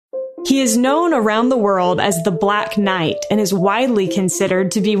He is known around the world as the Black Knight and is widely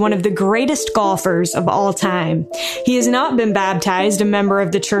considered to be one of the greatest golfers of all time. He has not been baptized a member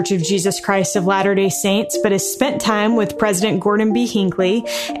of the Church of Jesus Christ of Latter-day Saints, but has spent time with President Gordon B. Hinckley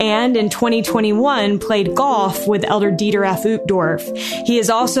and in 2021 played golf with Elder Dieter F. Uchtdorf. He has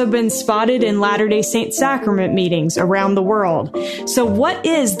also been spotted in Latter-day Saint sacrament meetings around the world. So what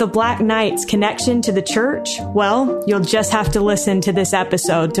is the Black Knight's connection to the church? Well, you'll just have to listen to this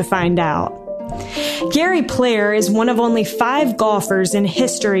episode to find out. Gary Player is one of only 5 golfers in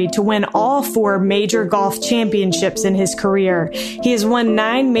history to win all 4 major golf championships in his career. He has won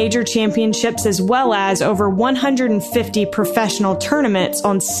 9 major championships as well as over 150 professional tournaments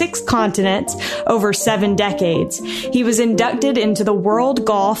on 6 continents over 7 decades. He was inducted into the World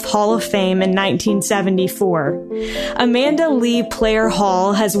Golf Hall of Fame in 1974. Amanda Lee Player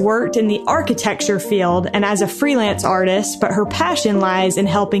Hall has worked in the architecture field and as a freelance artist, but her passion lies in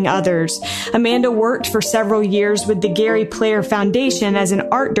helping others. Amanda worked for several years with the Gary Player Foundation as an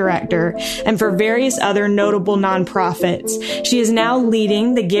art director and for various other notable nonprofits. She is now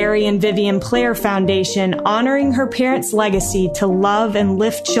leading the Gary and Vivian Player Foundation, honoring her parents' legacy to love and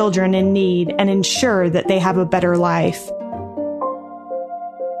lift children in need and ensure that they have a better life.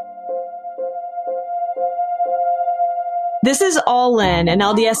 This is All In, an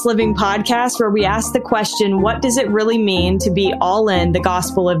LDS Living podcast where we ask the question, what does it really mean to be all in the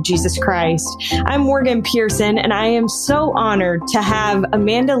gospel of Jesus Christ? I'm Morgan Pearson, and I am so honored to have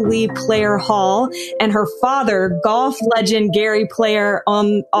Amanda Lee Player Hall and her father, golf legend Gary Player,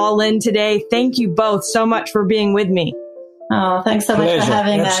 on All In today. Thank you both so much for being with me. Oh, thanks so much for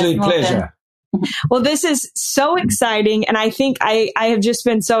having us. Absolute pleasure. Well, this is so exciting. And I think I have just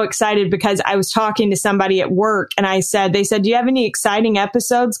been so excited because I was talking to somebody at work and they said, do you have any exciting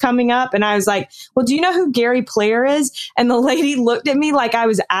episodes coming up? And I was like, well, do you know who Gary Player is? And the lady looked at me like I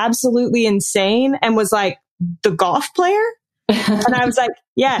was absolutely insane and was like, the golf player? And I was like,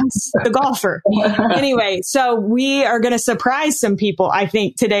 yes, the golfer. Anyway, so we are going to surprise some people, I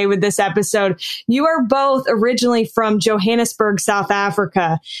think, today with this episode. You are both originally from Johannesburg, South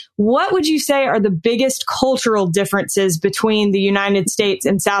Africa. What would you say are the biggest cultural differences between the United States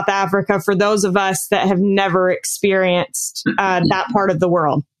and South Africa for those of us that have never experienced that part of the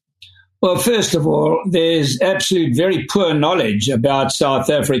world? Well, first of all, there's absolute very poor knowledge about South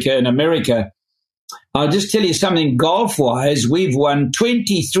Africa and America. I'll just tell you something golf-wise. We've won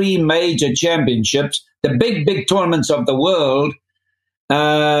 23 major championships, the big tournaments of the world,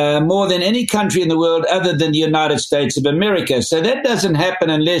 more than any country in the world other than the United States of America. So that doesn't happen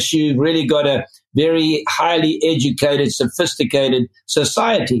unless you've really got a very highly educated, sophisticated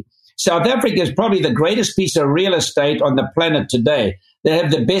society. South Africa is probably the greatest piece of real estate on the planet today. They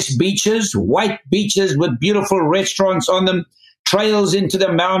have the best beaches, white beaches with beautiful restaurants on them, trails into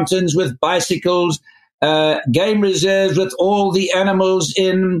the mountains with bicycles, game reserves with all the animals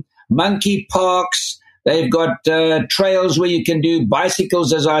in, monkey parks. They've got trails where you can do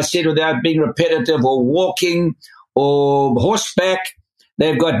bicycles, as I said, without being repetitive, or walking or horseback.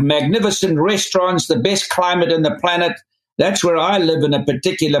 They've got magnificent restaurants, the best climate on the planet. That's where I live, in a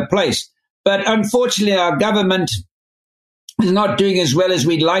particular place. But unfortunately, our government is not doing as well as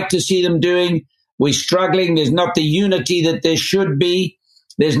we'd like to see them doing. We're struggling. There's not the unity that there should be.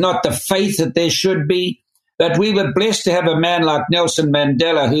 There's not the faith that there should be. But we were blessed to have a man like Nelson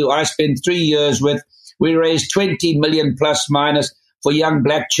Mandela, who I spent 3 years with. We raised 20 million plus minus for young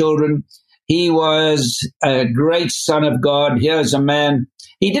black children. He was a great son of God. Here's a man.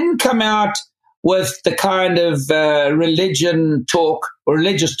 He didn't come out with the kind of religious talk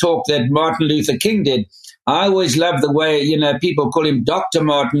that Martin Luther King did. I always love the way, people call him Dr.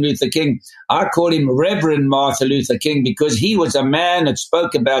 Martin Luther King. I call him Reverend Martin Luther King, because he was a man that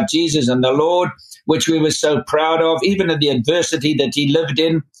spoke about Jesus and the Lord, which we were so proud of, even in the adversity that he lived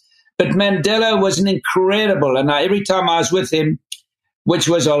in. But Mandela was an incredible, and every time I was with him, which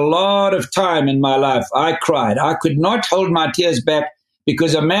was a lot of time in my life, I cried. I could not hold my tears back,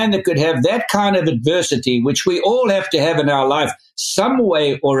 because a man that could have that kind of adversity, which we all have to have in our life some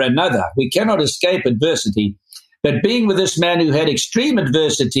way or another, we cannot escape adversity. But being with this man who had extreme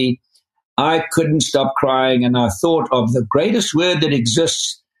adversity, I couldn't stop crying. And I thought of the greatest word that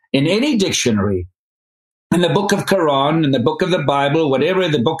exists in any dictionary, in the book of Quran, in the book of the Bible, whatever,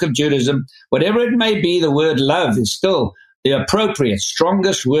 the book of Judaism, whatever it may be, the word love is still the appropriate,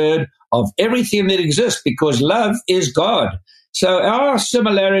 strongest word of everything that exists, because love is God. So our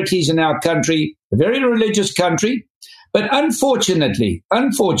similarities in our country, a very religious country, but unfortunately,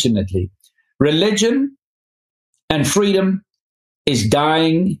 religion and freedom is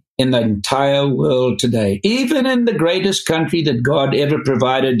dying in the entire world today. Even in the greatest country that God ever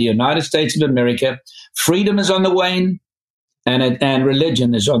provided, the United States of America, freedom is on the wane and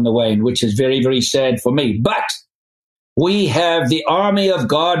religion is on the wane, which is very, very sad for me. But we have the army of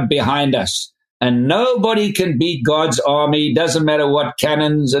God behind us, and nobody can beat God's army. Doesn't matter what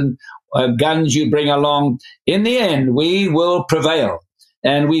cannons and guns you bring along. In the end, we will prevail.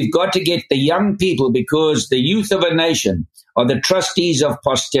 And we've got to get the young people, because the youth of a nation are the trustees of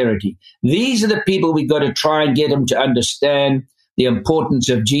posterity. These are the people we've got to try and get them to understand the importance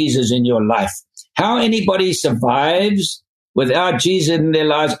of Jesus in your life. How anybody survives without Jesus in their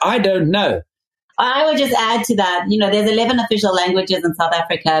lives, I don't know. I would just add to that, there's 11 official languages in South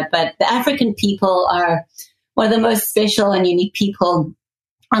Africa, but the African people are one of the most special and unique people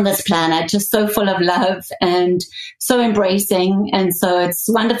on this planet, just so full of love and so embracing. And so it's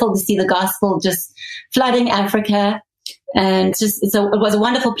wonderful to see the gospel just flooding Africa. And it was a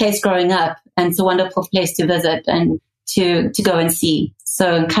wonderful place growing up, and it's a wonderful place to visit and to go and see.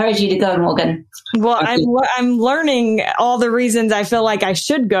 So I encourage you to go, Morgan. Well, I'm learning all the reasons I feel like I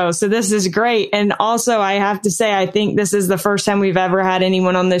should go. So this is great. And also, I have to say, I think this is the first time we've ever had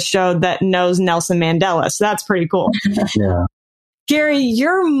anyone on this show that knows Nelson Mandela. So that's pretty cool. Yeah. Gary,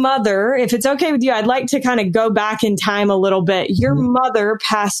 your mother, if it's okay with you, I'd like to kind of go back in time a little bit. Your mother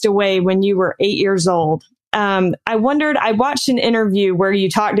passed away when you were 8 years old. I watched an interview where you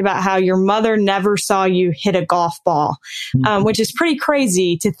talked about how your mother never saw you hit a golf ball, which is pretty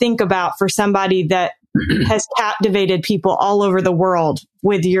crazy to think about for somebody that has captivated people all over the world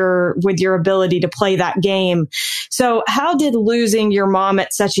with your ability to play that game. So how did losing your mom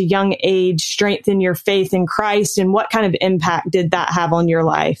at such a young age strengthen your faith in Christ, and what kind of impact did that have on your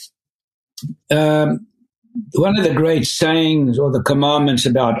life? One of the great sayings or the commandments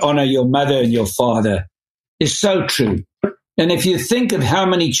about honor your mother and your father is so true. And if you think of how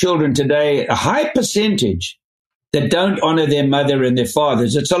many children today, a high percentage that don't honor their mother and their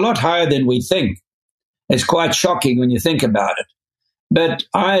fathers, it's a lot higher than we think. It's quite shocking when you think about it. But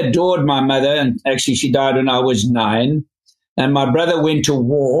I adored my mother, and actually she died when I was 9. And my brother went to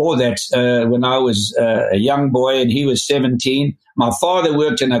war. That's when I was a young boy, and he was 17. My father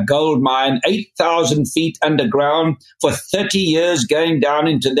worked in a gold mine, 8,000 feet underground for 30 years, going down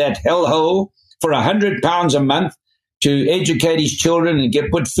into that hellhole for £100 a month to educate his children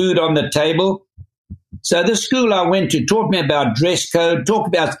and put food on the table. So the school I went to taught me about dress code,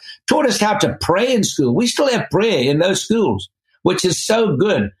 taught us how to pray in school. We still have prayer in those schools, which is so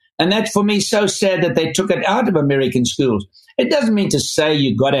good. And that's, for me, so sad that they took it out of American schools. It doesn't mean to say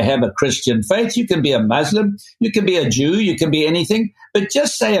you've got to have a Christian faith. You can be a Muslim, you can be a Jew, you can be anything, but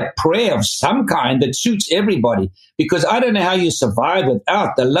just say a prayer of some kind that suits everybody, because I don't know how you survive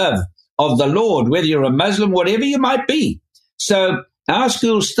without the love of the Lord, whether you're a Muslim, whatever you might be. So our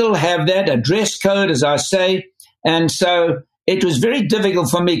schools still have that, a dress code, as I say. And so it was very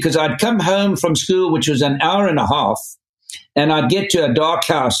difficult for me, because I'd come home from school, which was an hour and a half, and I'd get to a dark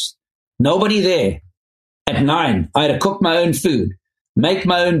house, nobody there. At 9, I had to cook my own food, make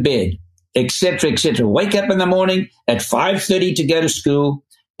my own bed, etc., etc. Wake up in the morning at 5:30 to go to school,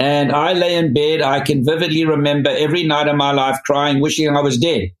 and I lay in bed. I can vividly remember every night of my life crying, wishing I was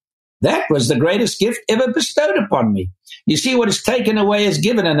dead. That was the greatest gift ever bestowed upon me. You see, what is taken away is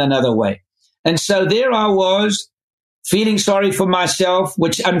given in another way. And so there I was, feeling sorry for myself,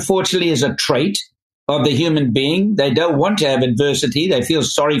 which unfortunately is a trait of the human being. They don't want to have adversity. They feel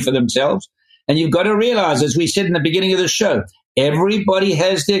sorry for themselves. And you've got to realize, as we said in the beginning of the show, everybody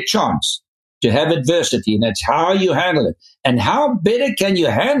has their chance to have adversity, and that's how you handle it. And how better can you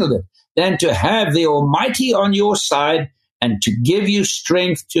handle it than to have the Almighty on your side and to give you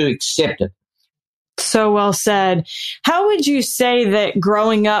strength to accept it? So well said. How would you say that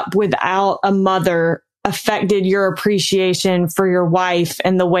growing up without a mother affected your appreciation for your wife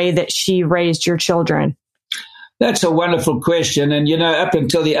and the way that she raised your children? That's a wonderful question. And, up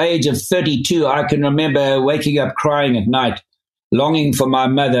until the age of 32, I can remember waking up crying at night, longing for my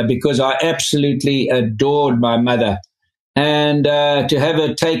mother, because I absolutely adored my mother. And to have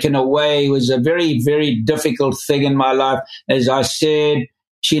her taken away was a very, very difficult thing in my life. As I said,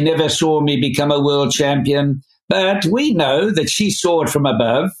 she never saw me become a world champion, but we know that she saw it from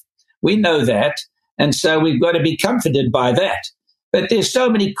above. We know that. And so we've got to be comforted by that. But there's so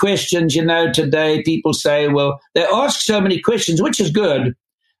many questions, today people say, well, they ask so many questions, which is good,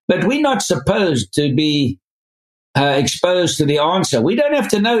 but we're not supposed to be exposed to the answer. We don't have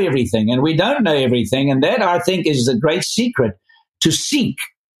to know everything, and we don't know everything. And that, I think, is the great secret: to seek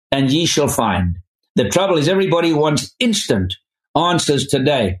and ye shall find. The trouble is everybody wants instant answers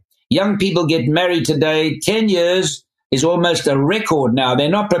today. Young people get married today, 10 years, is almost a record now. They're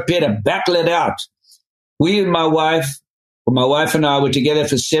not prepared to battle it out. My wife and I were together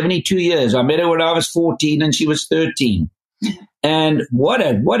for 72 years. I met her when I was 14 and she was 13. And what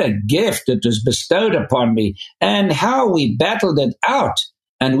a gift that was bestowed upon me, and how we battled it out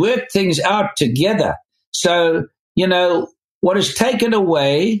and worked things out together. So, what has taken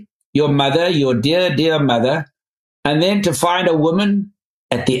away your mother, your dear, dear mother, and then to find a woman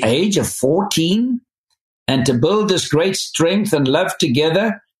at the age of 14 and to build this great strength and love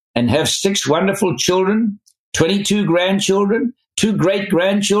together and have 6 wonderful children, 22 grandchildren, 2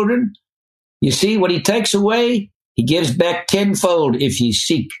 great-grandchildren. You see, what he takes away, he gives back tenfold if you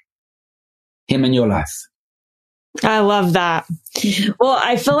seek him in your life. I love that. Well,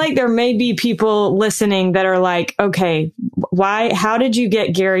 I feel like there may be people listening that are like, okay, how did you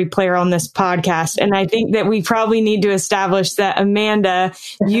get Gary Player on this podcast? And I think that we probably need to establish that, Amanda,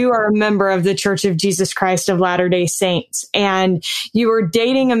 you are a member of the Church of Jesus Christ of Latter-day Saints, and you were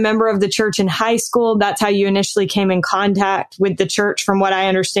dating a member of the church in high school. That's how you initially came in contact with the church, from what I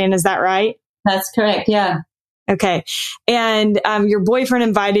understand. Is that right? That's correct. Yeah. Okay. And your boyfriend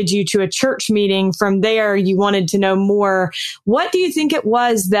invited you to a church meeting. From there, you wanted to know more. What do you think it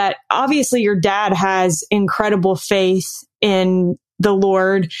was that, obviously your dad has incredible faith in the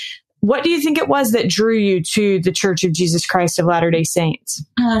Lord. What do you think it was that drew you to the Church of Jesus Christ of Latter-day Saints?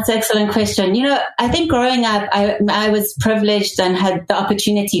 That's an excellent question. I think growing up, I was privileged and had the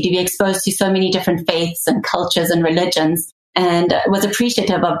opportunity to be exposed to so many different faiths and cultures and religions, and was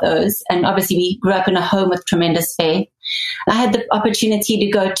appreciative of those. And obviously we grew up in a home with tremendous faith. I had the opportunity to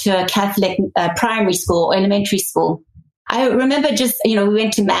go to a Catholic primary school or elementary school. I remember we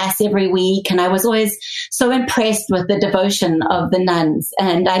went to Mass every week, and I was always so impressed with the devotion of the nuns,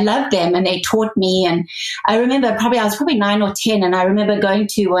 and I loved them, and they taught me. And I remember I was probably 9 or 10, and I remember going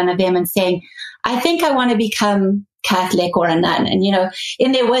to one of them and saying, I think I want to become Catholic or a nun. And,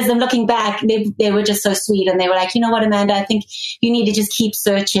 in their wisdom, looking back, they were just so sweet. And they were like, you know what, Amanda, I think you need to just keep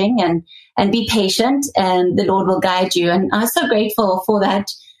searching and be patient, and the Lord will guide you. And I was so grateful for that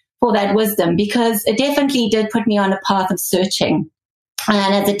wisdom, because it definitely did put me on a path of searching.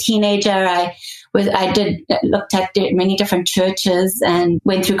 And as a teenager, I looked at many different churches and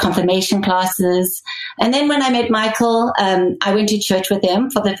went through confirmation classes. And then when I met Michael, I went to church with him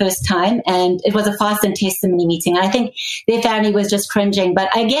for the first time, and it was a fast and testimony meeting. I think their family was just cringing.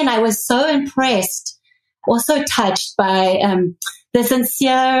 But again, I was so impressed or so touched by the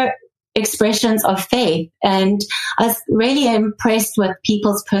sincere expressions of faith. And I was really impressed with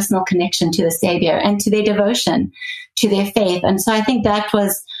people's personal connection to the Savior and to their devotion to their faith. And so I think that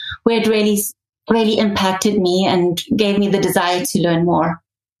was where it really impacted me and gave me the desire to learn more.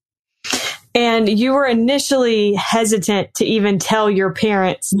 And you were initially hesitant to even tell your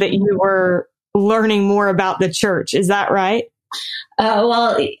parents that you were learning more about the church. Is that right?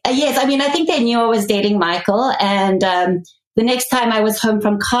 Yes. I mean, I think they knew I was dating Michael, and the next time I was home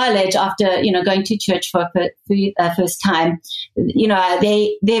from college after, going to church for the first time,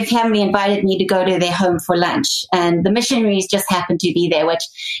 their family invited me to go to their home for lunch, and the missionaries just happened to be there, which,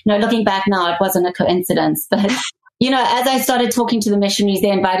 looking back now, it wasn't a coincidence. But, as I started talking to the missionaries, they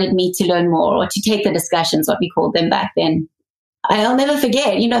invited me to learn more, or to take the discussions, what we called them back then. I'll never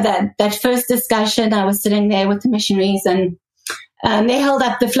forget, that first discussion. I was sitting there with the missionaries, and they held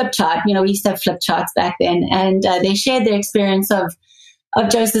up the flip chart. We used to have flip charts back then, and they shared their experience of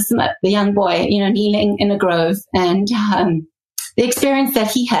Joseph Smith, the young boy, kneeling in a grove, and the experience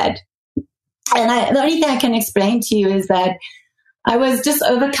that he had. And the only thing I can explain to you is that I was just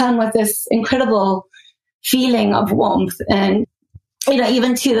overcome with this incredible feeling of warmth. And,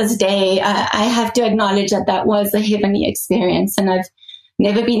 even to this day, I have to acknowledge that was a heavenly experience, and I've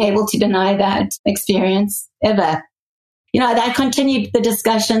never been able to deny that experience ever. I continued the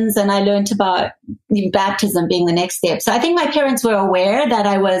discussions, and I learned about baptism being the next step. So I think my parents were aware that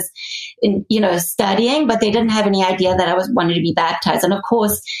I was, studying, but they didn't have any idea that I wanted to be baptized. And of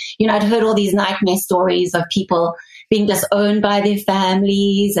course, I'd heard all these nightmare stories of people being disowned by their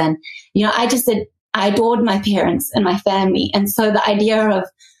families. And, I adored my parents and my family. And so the idea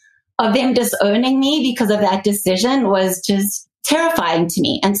of them disowning me because of that decision was just terrifying to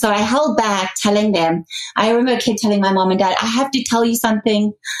me. And so I held back telling them. I remember a kid telling my mom and dad, I have to tell you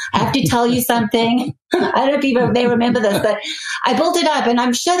something. I have to tell you something. I don't know if they remember this, but I built it up, and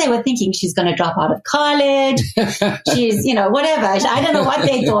I'm sure they were thinking she's going to drop out of college. She's, whatever. I don't know what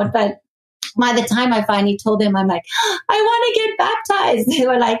they thought, but by the time I finally told them, I'm like, I want to get baptized. They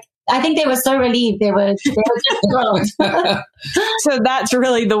were like, I think they were so relieved. They were just thrilled. So that's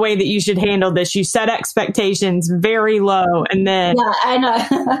really the way that you should handle this. You set expectations very low, and then... Yeah, I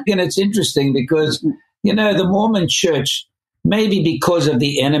know. And it's interesting because The Mormon church, maybe because of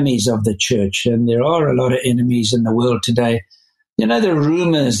the enemies of the church, and there are a lot of enemies in the world today, the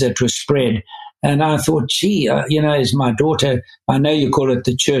rumors that were spread. And I thought, gee, as my daughter, I know you call it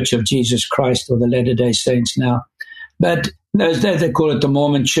the Church of Jesus Christ or the Latter-day Saints now, but those days they call it the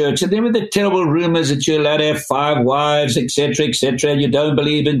Mormon church. And there were the terrible rumors that you're allowed to have 5 wives, etc., etc., and you don't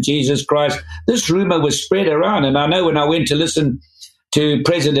believe in Jesus Christ. This rumor was spread around. And I know when I went to listen to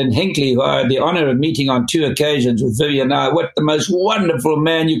President Hinckley, who I had the honor of meeting on 2 occasions with Vivian and I, what the most wonderful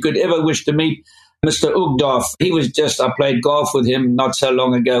man you could ever wish to meet, Mr. Ugdorf. He was I played golf with him not so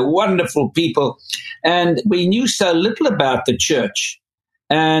long ago. Wonderful people. And we knew so little about the church.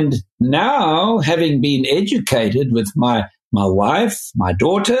 And now, having been educated with my wife, my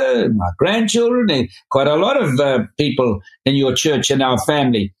daughter, my grandchildren, and quite a lot of people in your church and our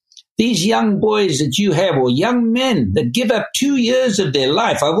family, these young boys that you have, or young men that give up 2 years of their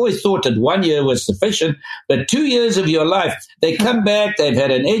life. I've always thought that 1 year was sufficient, but 2 years of your life, they come back, they've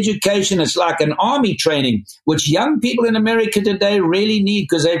had an education. It's like an army training, which young people in America today really need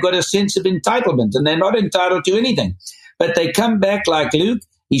because they've got a sense of entitlement and they're not entitled to anything. But they come back like Luke.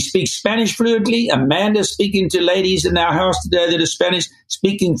 He speaks Spanish fluently. Amanda's speaking to ladies in our house today that are Spanish,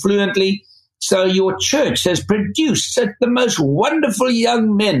 speaking fluently. So your church has produced such the most wonderful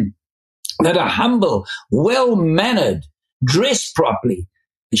young men that are humble, well-mannered, dress properly,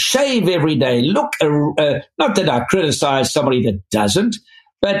 shave every day, look, not that I criticize somebody that doesn't,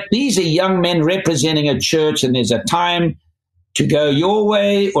 but these are young men representing a church, and there's a time to go your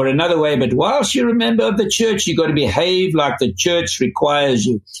way or another way. But whilst you're a member of the church, you've got to behave like the church requires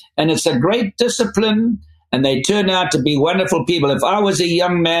you. And it's a great discipline, and they turn out to be wonderful people. If I was a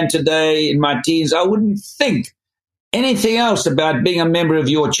young man today in my teens, I wouldn't think anything else about being a member of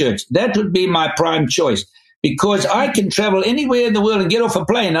your church. That would be my prime choice, because I can travel anywhere in the world and get off a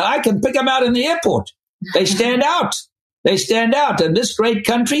plane, and I can pick them out in the airport. They stand out. They stand out. And this great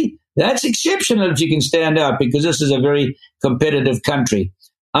country, that's exceptional if you can stand out, because this is a very competitive country.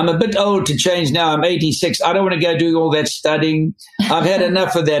 I'm a bit old to change now. I'm 86. I don't want to go doing all that studying. I've had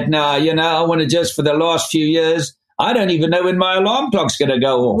enough of that now. I want to just, for the last few years, I don't even know when my alarm clock's going to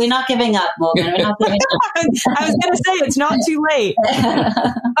go off. We're not giving up, Morgan. We're not giving up. I was going to say, it's not too late.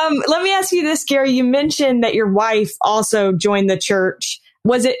 Let me ask you this, Gary. You mentioned that your wife also joined the church.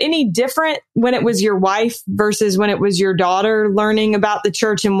 Was it any different when it was your wife versus when it was your daughter learning about the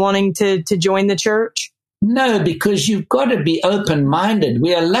church and wanting to join the church? No, because you've got to be open-minded.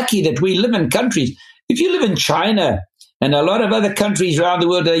 We are lucky that we live in countries. If you live in China and a lot of other countries around the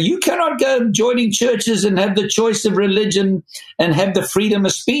world, you cannot go joining churches and have the choice of religion and have the freedom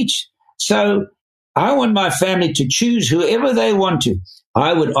of speech. So I want my family to choose whoever they want to.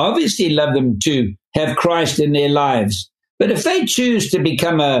 I would obviously love them to have Christ in their lives. But if they choose to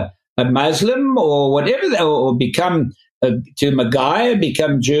become a Muslim or whatever, or become to Magai,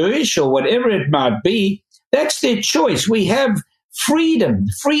 become Jewish or whatever it might be, that's their choice. We have freedom.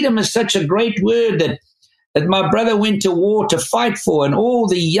 Freedom is such a great word that my brother went to war to fight for, and all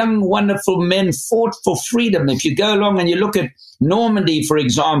the young, wonderful men fought for freedom. If you go along and you look at Normandy, for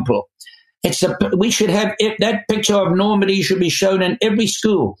example, we should have that picture of Normandy should be shown in every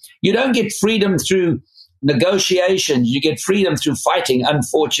school. You don't get freedom through negotiations. You get freedom through fighting,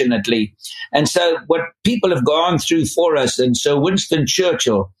 unfortunately. And so what people have gone through for us, and so Winston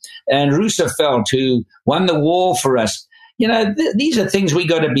Churchill and Roosevelt, who won the war for us, these are things we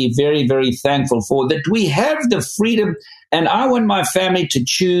got to be very, very thankful for, that we have the freedom. And I want my family to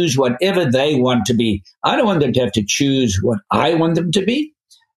choose whatever they want to be. I don't want them to have to choose what I want them to be.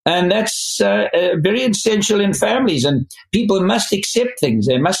 And that's very essential in families. And people must accept things.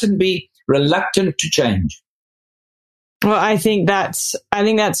 They mustn't be reluctant to change. Well, I think that's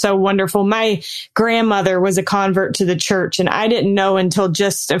so wonderful. My grandmother was a convert to the church, and I didn't know until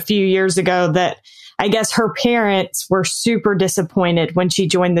just a few years ago that I guess her parents were super disappointed when she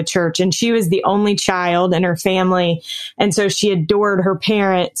joined the church, and she was the only child in her family. And so she adored her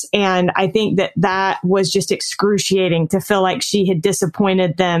parents. And I think that was just excruciating to feel like she had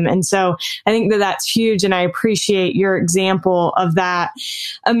disappointed them. And so I think that's huge. And I appreciate your example of that.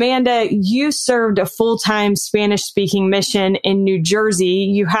 Amanda, you served a full-time Spanish speaking mission in New Jersey.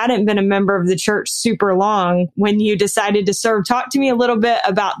 You hadn't been a member of the church super long when you decided to serve. Talk to me a little bit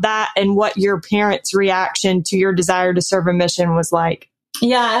about that and what your parents' reaction to your desire to serve a mission was like.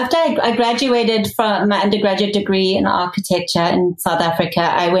 Yeah, after I graduated from my undergraduate degree in architecture in South Africa,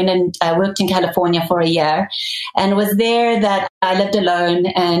 I went and worked in California for a year, and was there that I lived alone,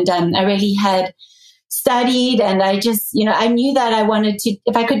 and I really had studied, and I just, I knew that I wanted to,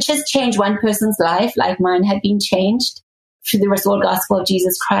 if I could just change one person's life, like mine had been changed, through the restored gospel of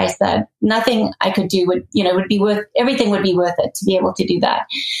Jesus Christ, that nothing I could do everything would be worth it to be able to do that.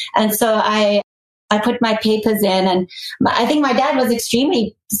 And so I put my papers in, and I think my dad was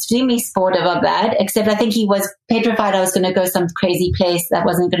extremely, extremely supportive of that, except I think he was petrified I was going to go some crazy place that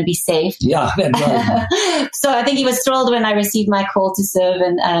wasn't going to be safe. Yeah, that's right. So I think he was thrilled when I received my call to serve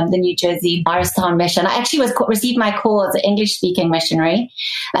in the New Jersey Morristown mission. I actually received my call as an English-speaking missionary,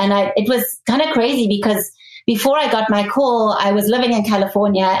 and it was kind of crazy because before I got my call, I was living in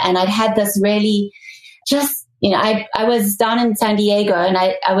California, and I'd had this really just, I was down in San Diego, and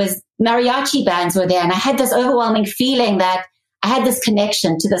I was mariachi bands were there, and I had this overwhelming feeling that I had this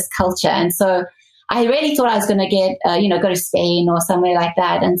connection to this culture. And so I really thought I was going to get, go to Spain or somewhere like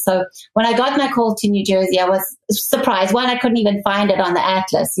that. And so when I got my call to New Jersey, I was surprised. One, I couldn't even find it on the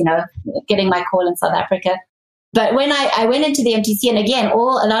atlas, getting my call in South Africa. But when I went into the MTC, and again, a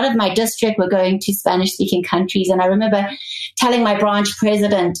lot of my district were going to Spanish-speaking countries. And I remember telling my branch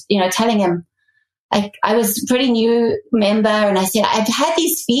president, telling him, I was a pretty new member, and I said, I've had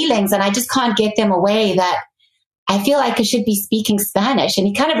these feelings and I just can't get them away that I feel like I should be speaking Spanish. And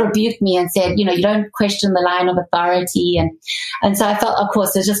he kind of rebuked me and said, you don't question the line of authority. And so I felt, of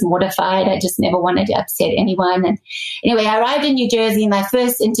course, I was just mortified. I just never wanted to upset anyone. And anyway, I arrived in New Jersey, my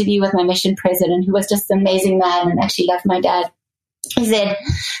first interview with my mission president, who was just an amazing man and actually loved my dad. He said,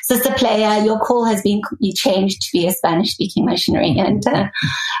 Sister Playa, your call has been changed to be a Spanish-speaking missionary. And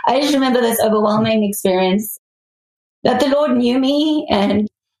I just remember this overwhelming experience that the Lord knew me and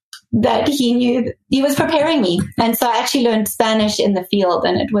that he knew he was preparing me. And so I actually learned Spanish in the field,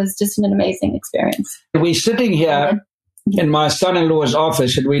 and it was just an amazing experience. We're sitting here in my son-in-law's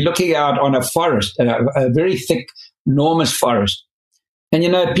office, and we're looking out on a forest, a very thick, enormous forest. And,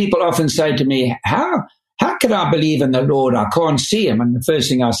 people often say to me, how can I believe in the Lord? I can't see him. And the first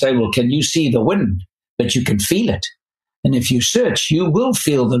thing I say, well, can you see the wind? But you can feel it. And if you search, you will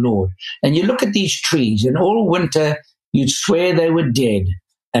feel the Lord. And you look at these trees, and all winter, you'd swear they were dead.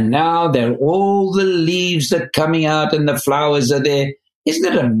 And now they're all the leaves that are coming out and the flowers are there.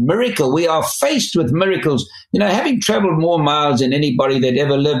 Isn't it a miracle? We are faced with miracles. Having traveled more miles than anybody that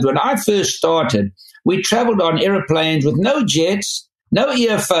ever lived, when I first started, we traveled on airplanes with no jets, no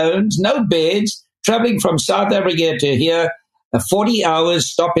earphones, no beds, traveling from South Africa to here, 40 hours,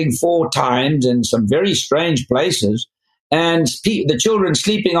 stopping 4 times in some very strange places, and the children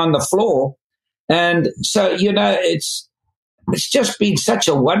sleeping on the floor. And so, it's just been such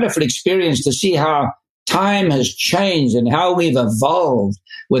a wonderful experience to see how time has changed and how we've evolved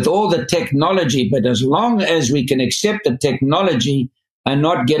with all the technology. But as long as we can accept the technology and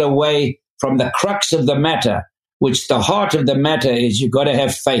not get away from the crux of the matter, which the heart of the matter is, you've got to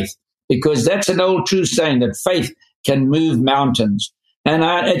have faith, because that's an old true saying that faith can move mountains. And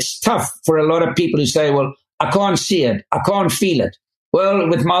it's tough for a lot of people who say, well, I can't see it, I can't feel it. Well,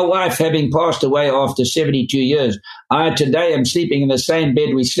 with my wife having passed away after 72 years, I today am sleeping in the same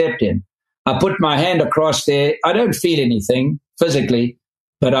bed we slept in. I put my hand across there. I don't feel anything physically,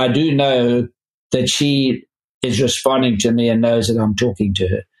 but I do know that she is responding to me and knows that I'm talking to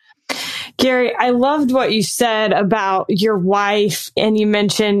her. Gary, I loved what you said about your wife. And you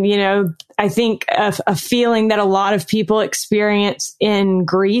mentioned, I think a feeling that a lot of people experience in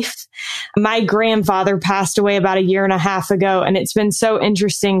grief. My grandfather passed away about 1.5 years ago, and it's been so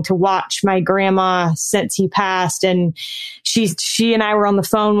interesting to watch my grandma since he passed. And she and I were on the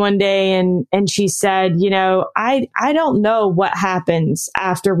phone one day, and she said, I don't know what happens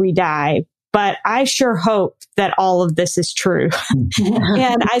after we die, but I sure hope that all of this is true.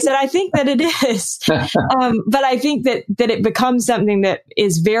 And I said, I think that it is. But I think that it becomes something that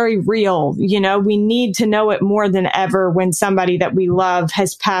is very real. We need to know it more than ever when somebody that we love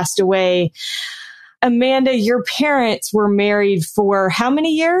has passed away. Amanda, your parents were married for how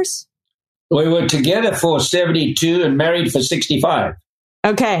many years? We were together for 72 and married for 65.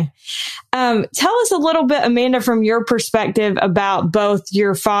 Okay. Tell us a little bit, Amanda, from your perspective about both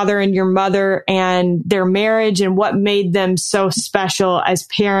your father and your mother and their marriage and what made them so special as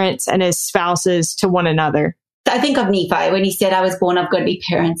parents and as spouses to one another. I think of Nephi when he said, I was born of godly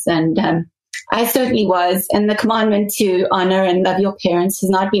parents, and I certainly was. And the commandment to honor and love your parents has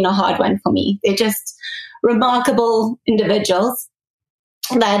not been a hard one for me. They're just remarkable individuals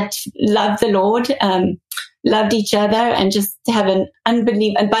that love the Lord, loved each other, and just have an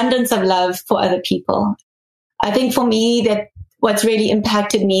abundance of love for other people. I think for me that what's really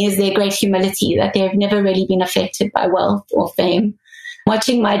impacted me is their great humility, that they've never really been affected by wealth or fame.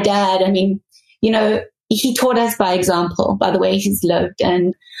 Watching my dad, he taught us by example, by the way he's lived.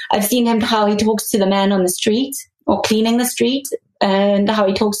 And I've seen how he talks to the man on the street or cleaning the street, and how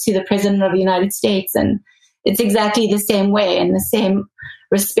he talks to the president of the United States. And it's exactly the same way and the same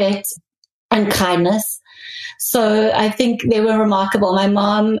respect and kindness. So I think they were remarkable. My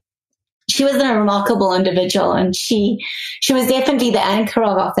mom, she was a remarkable individual, and she was definitely the anchor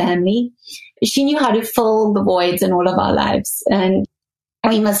of our family. She knew how to fill the voids in all of our lives, and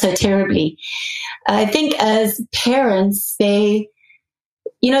we miss her terribly. I think as parents, they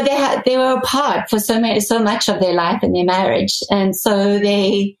were apart for so much of their life in their marriage, and so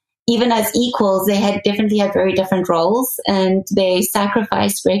they, even as equals, they definitely had very different roles, and they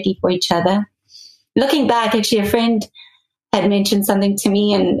sacrificed greatly for each other. Looking back, actually, a friend had mentioned something to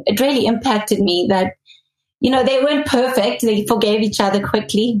me, and it really impacted me that, they weren't perfect. They forgave each other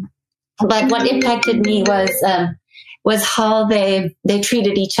quickly. But what impacted me was how they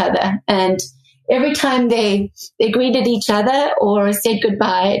treated each other. And every time they greeted each other or said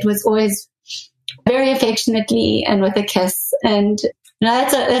goodbye, it was always very affectionately and with a kiss. And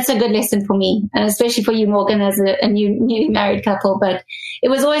that's a good lesson for me, and especially for you, Morgan, as a newly married couple. But it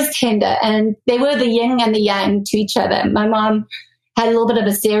was always tender, and they were the yin and the yang to each other. My mom had a little bit of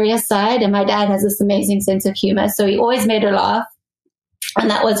a serious side, and my dad has this amazing sense of humor. So he always made her laugh, and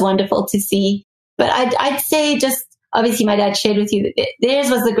that was wonderful to see. But I'd say, just obviously my dad shared with you that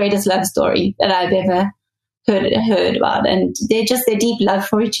theirs was the greatest love story that I've ever heard about. And their deep love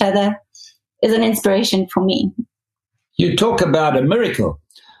for each other is an inspiration for me. You talk about a miracle.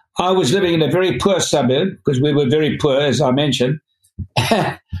 I was living in a very poor suburb because we were very poor, as I mentioned.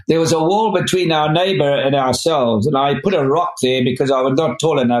 There was a wall between our neighbor and ourselves, and I put a rock there because I was not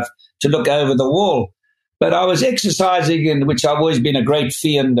tall enough to look over the wall. But I was exercising, in which I've always been a great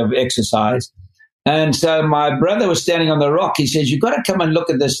fiend of exercise. And so my brother was standing on the rock. He says, "You've got to come and look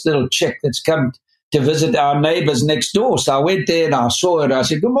at this little chick that's come to visit our neighbors next door." So I went there and I saw her. I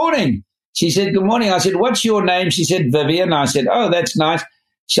said, "Good morning." She said, "Good morning." I said, "What's your name?" She said, "Vivian." I said, "Oh, that's nice."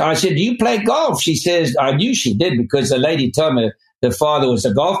 So I said, "Do you play golf?" She says, I knew she did because the lady told me the father was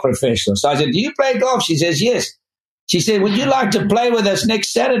a golf professional. So I said, "Do you play golf?" She says, "Yes." She said, "Would you like to play with us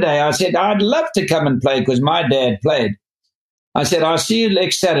next Saturday?" I said, "I'd love to come and play because my dad played." I said, "I'll see you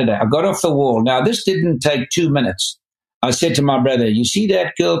next Saturday." I got off the wall. Now, this didn't take 2 minutes. I said to my brother, "You see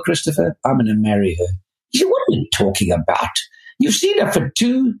that girl, Christopher? I'm going to marry her." He said, "What are you talking about? You've seen her for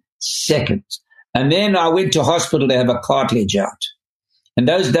 2 seconds." And then I went to hospital to have a cartilage out. In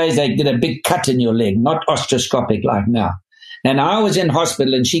those days, they did a big cut in your leg, not osteoscopic like now. And I was in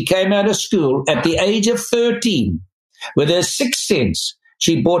hospital, and she came out of school at the age of 13 with her 6th sense.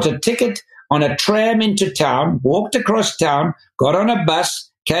 She bought a ticket on a tram into town, walked across town, got on a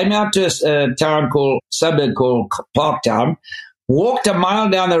bus, came out to a suburb called Parktown, walked a mile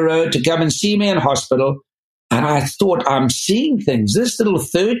down the road to come and see me in hospital. And I thought, I'm seeing things. This little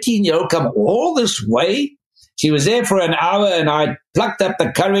 13-year-old come all this way. She was there for an hour, and I plucked up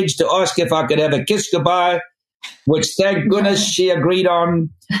the courage to ask if I could have a kiss goodbye, which thank goodness she agreed on.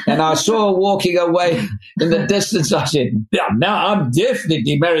 And I saw her walking away in the distance. I said, "Yeah, now I'm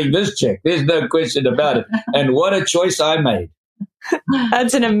definitely marrying this chick. There's no question about it." And what a choice I made.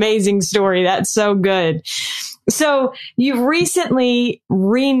 That's an amazing story. That's so good. So you've recently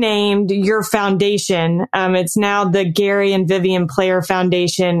renamed your foundation. It's now the Gary and Vivian Player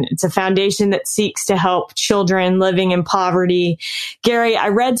Foundation. It's a foundation that seeks to help children living in poverty. Gary, I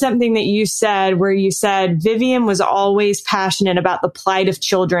read something that you said where you said Vivian was always passionate about the plight of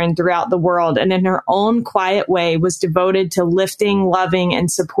children throughout the world, and in her own quiet way was devoted to lifting, loving,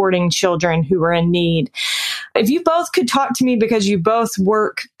 and supporting children who were in need. If you both could talk to me, because you both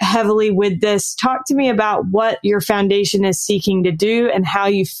work heavily with this, talk to me about what your foundation is seeking to do and how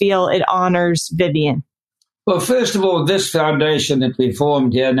you feel it honors Vivian. Well, first of all, this foundation that we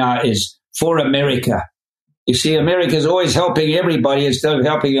formed here now is for America. You see, America is always helping everybody instead of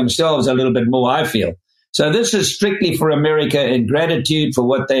helping themselves a little bit more, I feel. So this is strictly for America in gratitude for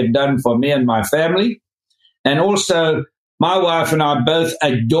what they've done for me and my family. And also, my wife and I both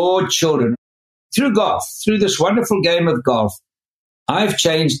adore children. Through golf, through this wonderful game of golf, I've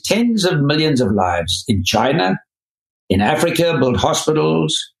changed tens of millions of lives in China, in Africa, built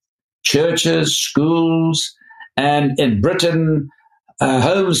hospitals, churches, schools, and in Britain,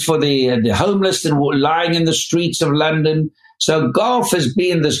 homes for the homeless and lying in the streets of London. So golf has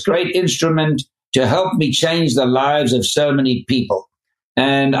been this great instrument to help me change the lives of so many people.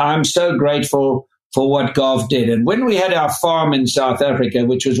 And I'm so grateful for what golf did. And when we had our farm in South Africa,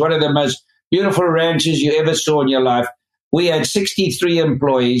 which was one of the most beautiful ranches you ever saw in your life, we had 63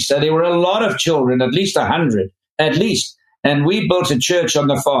 employees. So there were a lot of children, at least 100, at least. And we built a church on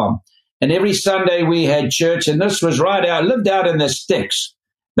the farm. And every Sunday we had church. And this was right out, lived out in the sticks.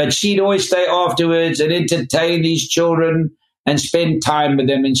 But she'd always stay afterwards and entertain these children and spend time with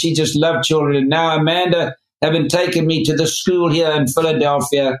them. And she just loved children. And now Amanda having taken me to the school here in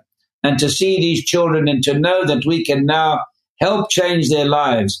Philadelphia, and to see these children and to know that we can now help change their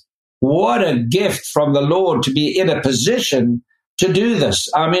lives. What a gift from the Lord to be in a position to do this.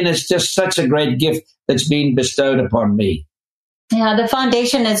 I mean, it's just such a great gift that's been bestowed upon me. Yeah, the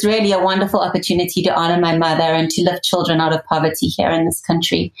foundation is really a wonderful opportunity to honor my mother and to lift children out of poverty here in this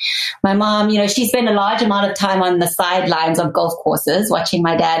country. My mom, she spent a large amount of time on the sidelines of golf courses watching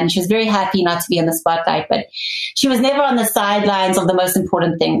my dad, and she was very happy not to be in the spotlight, but she was never on the sidelines of the most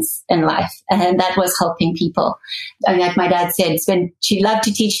important things in life, and that was helping people. I mean, like my dad said, she loved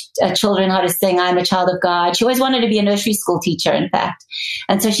to teach children how to sing, "I'm a child of God." She always wanted to be a nursery school teacher, in fact.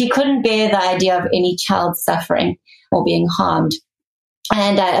 And so she couldn't bear the idea of any child suffering or being harmed.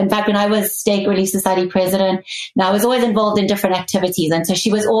 And in fact, when I was Stake Relief Society president, I was always involved in different activities. And so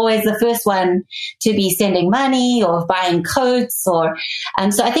she was always the first one to be sending money or buying coats.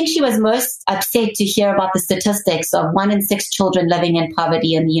 And so I think she was most upset to hear about the statistics of 1 in 6 children living in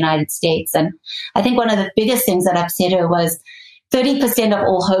poverty in the United States. And I think one of the biggest things that upset her was 30% of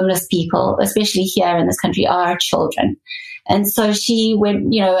all homeless people, especially here in this country, are children. And so she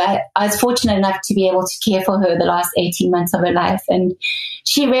went, I was fortunate enough to be able to care for her the last 18 months of her life. And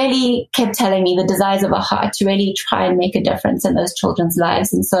she really kept telling me the desires of her heart to really try and make a difference in those children's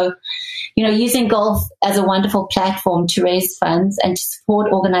lives. And so, using golf as a wonderful platform to raise funds and to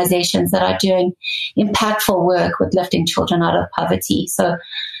support organizations that are doing impactful work with lifting children out of poverty. So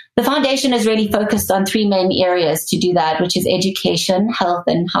the foundation is really focused on 3 main areas to do that, which is education, health,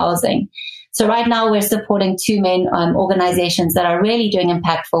 and housing. So right now we're supporting 2 main organizations that are really doing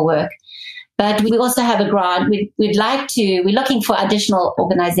impactful work. But we also have a grant. We're looking for additional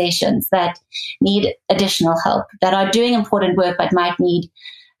organizations that need additional help, that are doing important work but might need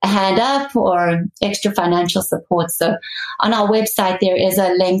a hand up or extra financial support. So on our website, there is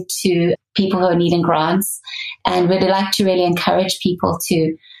a link to people who are needing grants. And we'd like to really encourage people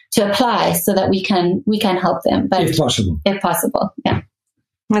to apply so that we can help them. But if possible, yeah.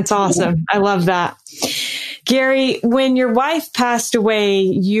 That's awesome. I love that. Gary, when your wife passed away,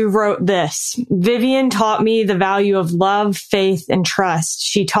 you wrote this: "Vivian taught me the value of love, faith, and trust.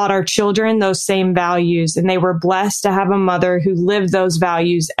 She taught our children those same values, and they were blessed to have a mother who lived those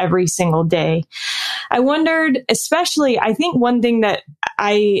values every single day." I wondered, especially, I think one thing that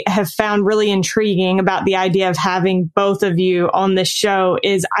I have found really intriguing about the idea of having both of you on this show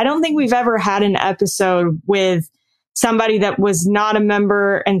is I don't think we've ever had an episode with somebody that was not a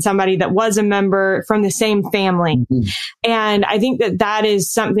member and somebody that was a member from the same family. Mm-hmm. And I think that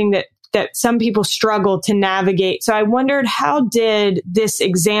is something that some people struggle to navigate. So I wondered, how did this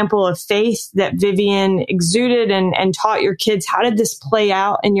example of faith that Vivian exuded and taught your kids, how did this play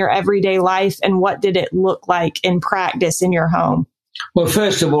out in your everyday life? And what did it look like in practice in your home? Well,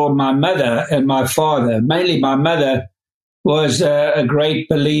 first of all, my mother and my father, mainly my mother, was a great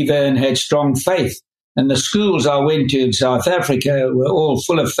believer and had strong faith. And the schools I went to in South Africa were all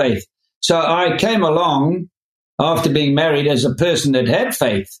full of faith. So I came along after being married as a person that had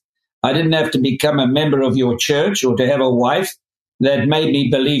faith. I didn't have to become a member of your church or to have a wife that made me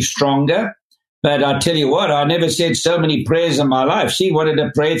believe stronger. But I tell you what, I never said so many prayers in my life. She wanted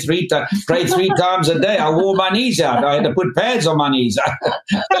to pray three times a day. I wore my knees out. I had to put pads on my knees.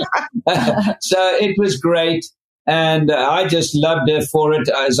 So it was great. And I just loved her for it,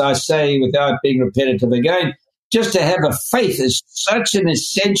 as I say, without being repetitive again. Just to have a faith is such an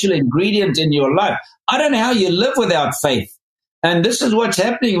essential ingredient in your life. I don't know how you live without faith. And this is what's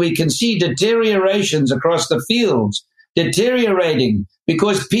happening. We can see deteriorations across the fields, deteriorating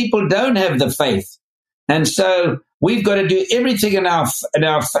because people don't have the faith. And so we've got to do everything in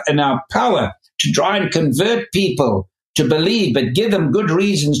our power to try and convert people to believe, but give them good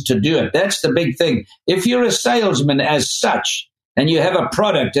reasons to do it. That's the big thing. If you're a salesman as such, and you have a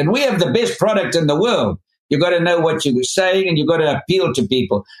product, and we have the best product in the world, you've got to know what you're saying, and you've got to appeal to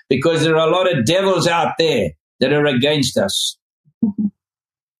people, because there are a lot of devils out there that are against us.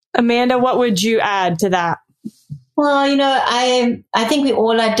 Amanda, what would you add to that? Well, I think we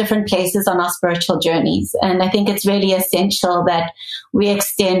all are at different places on our spiritual journeys. And I think it's really essential that we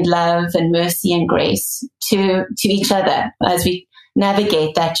extend love and mercy and grace to each other as we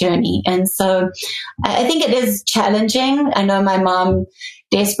navigate that journey. And so I think it is challenging. I know my mom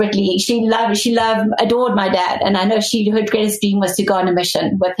desperately, she adored my dad. And I know her greatest dream was to go on a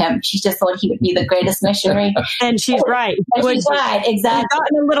mission with him. She just thought he would be the greatest missionary. And she's right. She's right, exactly. She's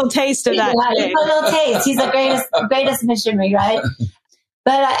gotten a little taste of that. Right, a little taste. He's the greatest missionary, right?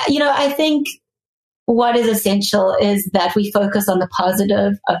 But, I think what is essential is that we focus on the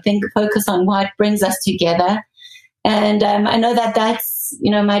positive. Focus on what brings us together. And I know that's,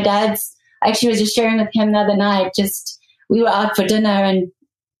 my dad's I actually was just sharing with him the other night, we were out for dinner and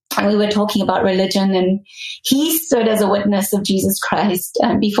we were talking about religion, and he stood as a witness of Jesus Christ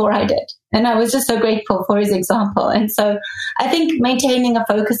before I did. And I was just so grateful for his example. And so I think maintaining a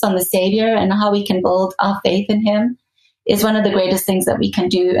focus on the Savior and how we can build our faith in him is one of the greatest things that we can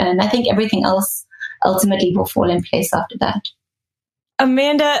do. And I think everything else ultimately will fall in place after that.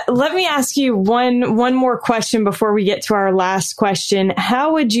 Amanda, let me ask you one more question before we get to our last question.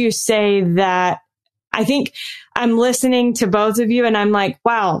 How would you say that, I think I'm listening to both of you and I'm like,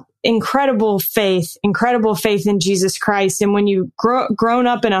 wow, incredible faith in Jesus Christ. And when you grown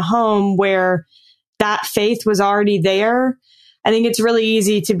up in a home where that faith was already there, I think it's really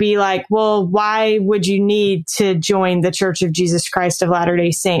easy to be like, well, why would you need to join the Church of Jesus Christ of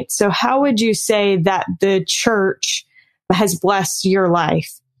Latter-day Saints? So how would you say that the church has blessed your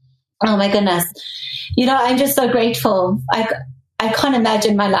life? Oh my goodness. I'm just so grateful. I can't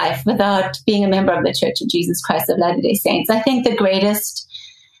imagine my life without being a member of the Church of Jesus Christ of Latter-day Saints. I think the greatest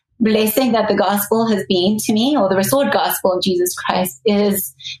blessing that the gospel has been to me, or the restored gospel of Jesus Christ,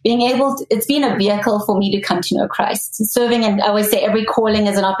 is it's been a vehicle for me to come to know Christ. Serving, and I always say every calling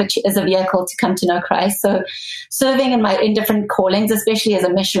is is a vehicle to come to know Christ. So serving in different callings, especially as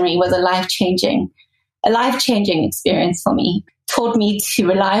a missionary, was a life-changing experience for me. Taught me to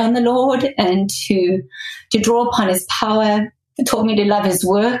rely on the Lord and to draw upon his power. It taught me to love his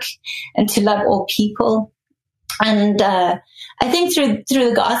work and to love all people. And I think through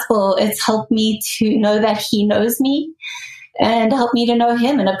the gospel, it's helped me to know that he knows me and helped me to know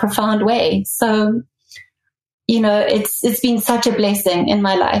him in a profound way. So, it's been such a blessing in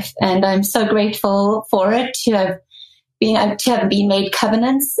my life, and I'm so grateful for it to have been made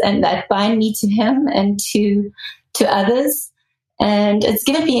covenants and that bind me to him and to others. And it's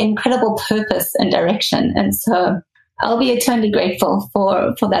given me incredible purpose and direction. And so I'll be eternally grateful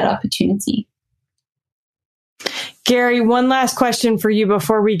for that opportunity. Gary, one last question for you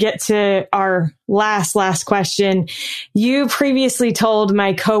before we get to our last question. You previously told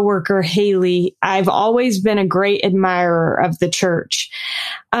my coworker, Haley, I've always been a great admirer of the church.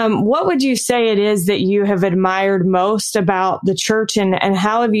 What would you say it is that you have admired most about the church, and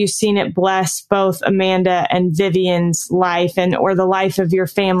how have you seen it bless both Amanda and Vivian's life or the life of your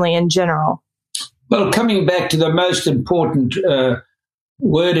family in general? Well, coming back to the most important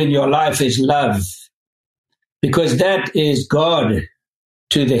word in your life is love, because that is God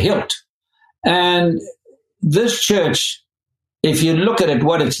to the hilt. And this church, if you look at it,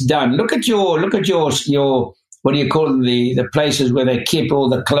 what it's done, look at your what do you call them, the places where they keep all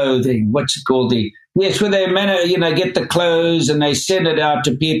the clothing? What's it called? Where they get the clothes and they send it out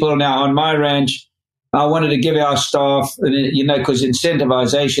to people. Now on my ranch, I wanted to give our staff, because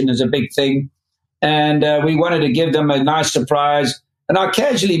incentivization is a big thing. And we wanted to give them a nice surprise. And I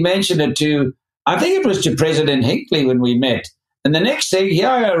casually mentioned it I think it was to President Hinckley when we met. And the next thing, here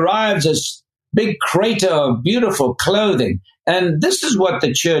arrives this big crater of beautiful clothing. And this is what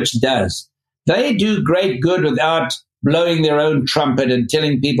the church does. They do great good without blowing their own trumpet and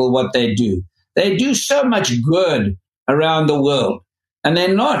telling people what they do. They do so much good around the world. And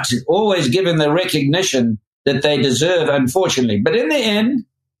they're not always given the recognition that they deserve, unfortunately. But in the end,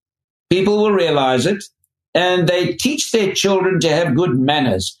 people will realize it, and they teach their children to have good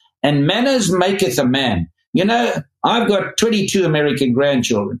manners. And manners maketh a man. I've got 22 American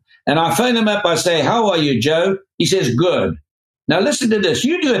grandchildren, and I phone them up. I say, how are you, Joe? He says, good. Now listen to this.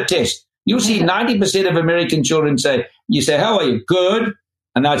 You do a test. You'll see 90% of American children you say, how are you? Good.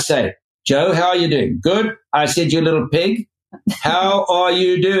 And I'd say, Joe, how are you doing? Good. I said, you little pig. How are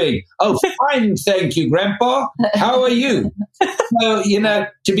you doing? Oh, fine. Thank you, Grandpa. How are you? So, to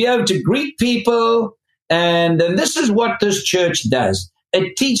be able to greet people. And this is what this church does.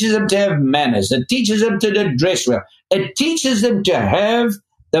 It teaches them to have manners. It teaches them to dress well. It teaches them to have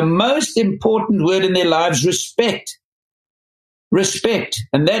the most important word in their lives, respect. Respect.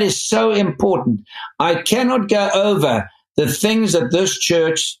 And that is so important. I cannot go over the things that this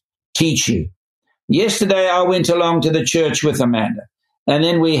church teach you. Yesterday, I went along to the church with Amanda, and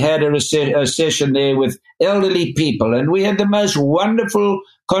then we had a session there with elderly people, and we had the most wonderful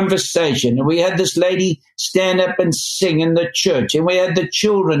conversation. And we had this lady stand up and sing in the church, and we had the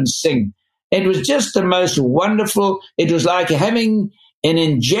children sing. It was just the most wonderful. It was like having an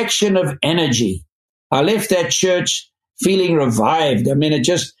injection of energy. I left that church feeling revived. I mean, it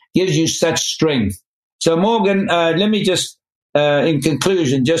just gives you such strength. So, Morgan, let me just, in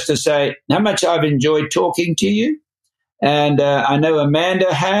conclusion, just to say how much I've enjoyed talking to you. And I know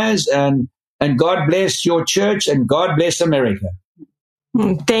Amanda has, and God bless your church, and God bless America.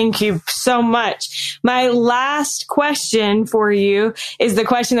 Thank you so much. My last question for you is the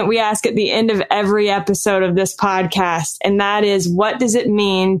question that we ask at the end of every episode of this podcast. And that is, what does it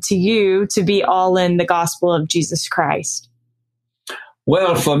mean to you to be all in the gospel of Jesus Christ?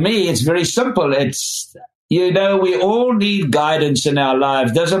 Well, for me, it's very simple. It's, we all need guidance in our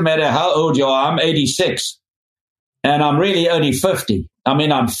lives. Doesn't matter how old you are. I'm 86 and I'm really only 50. I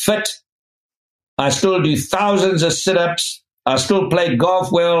mean, I'm fit. I still do thousands of sit-ups. I still play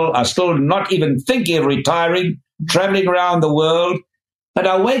golf well. I still not even thinking of retiring, traveling around the world. But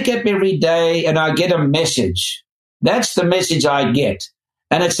I wake up every day and I get a message. That's the message I get.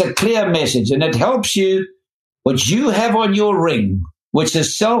 And it's a clear message. And it helps you, what you have on your ring, which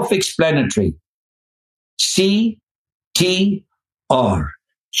is self-explanatory. CTR.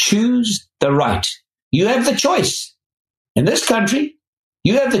 Choose the right. You have the choice. In this country,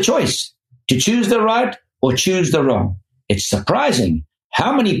 you have the choice to choose the right or choose the wrong. It's surprising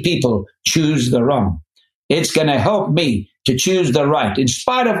how many people choose the wrong. It's going to help me to choose the right in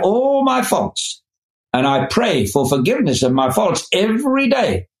spite of all my faults. And I pray for forgiveness of my faults every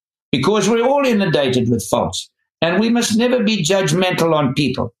day because we're all inundated with faults. And we must never be judgmental on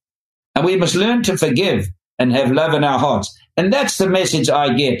people. And we must learn to forgive and have love in our hearts. And that's the message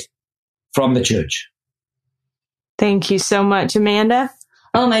I get from the church. Thank you so much, Amanda.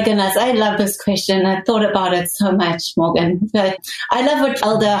 Oh my goodness, I love this question. I thought about it so much, Morgan. But I love what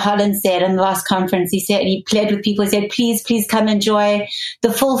Elder Holland said in the last conference. He said, he pled with people, he said, please come enjoy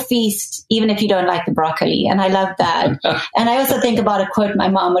the full feast, even if you don't like the broccoli. And I love that. And I also think about a quote my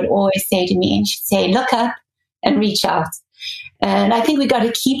mom would always say to me, and she'd say, look up and reach out. And I think we got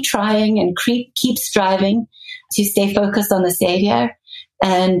to keep trying and keep striving to stay focused on the Savior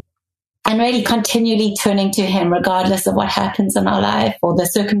and really continually turning to Him, regardless of what happens in our life or the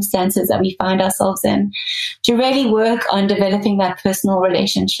circumstances that we find ourselves in, to really work on developing that personal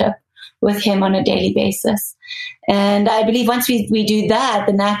relationship with Him on a daily basis. And I believe once we do that,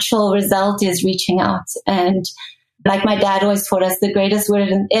 the natural result is reaching out. And like my dad always taught us, the greatest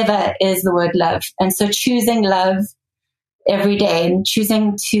word ever is the word love. And so choosing love every day and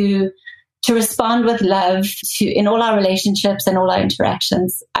choosing to respond with love in all our relationships and all our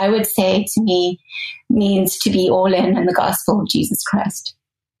interactions, I would say to me means to be all in the gospel of Jesus Christ.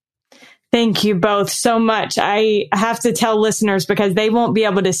 Thank you both so much. I have to tell listeners because they won't be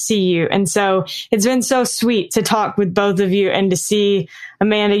able to see you. And so it's been so sweet to talk with both of you and to see,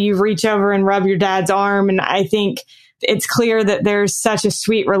 Amanda, you reach over and rub your dad's arm. And I think it's clear that there's such a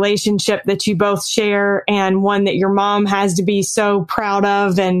sweet relationship that you both share and one that your mom has to be so proud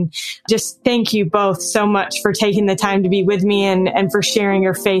of. And just thank you both so much for taking the time to be with me and for sharing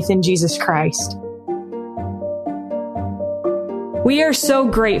your faith in Jesus Christ. We are so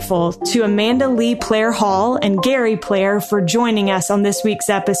grateful to Amanda Lee Player Hall and Gary Player for joining us on this week's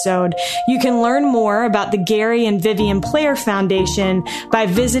episode. You can learn more about the Gary and Vivian Player Foundation by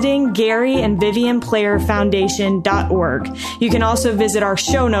visiting GaryandVivianPlayerFoundation.org. You can also visit our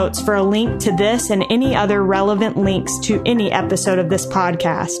show notes for a link to this and any other relevant links to any episode of this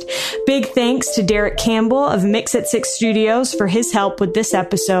podcast. Big thanks to Derek Campbell of Mix at 6 Studios for his help with this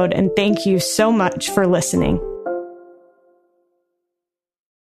episode, and thank you so much for listening.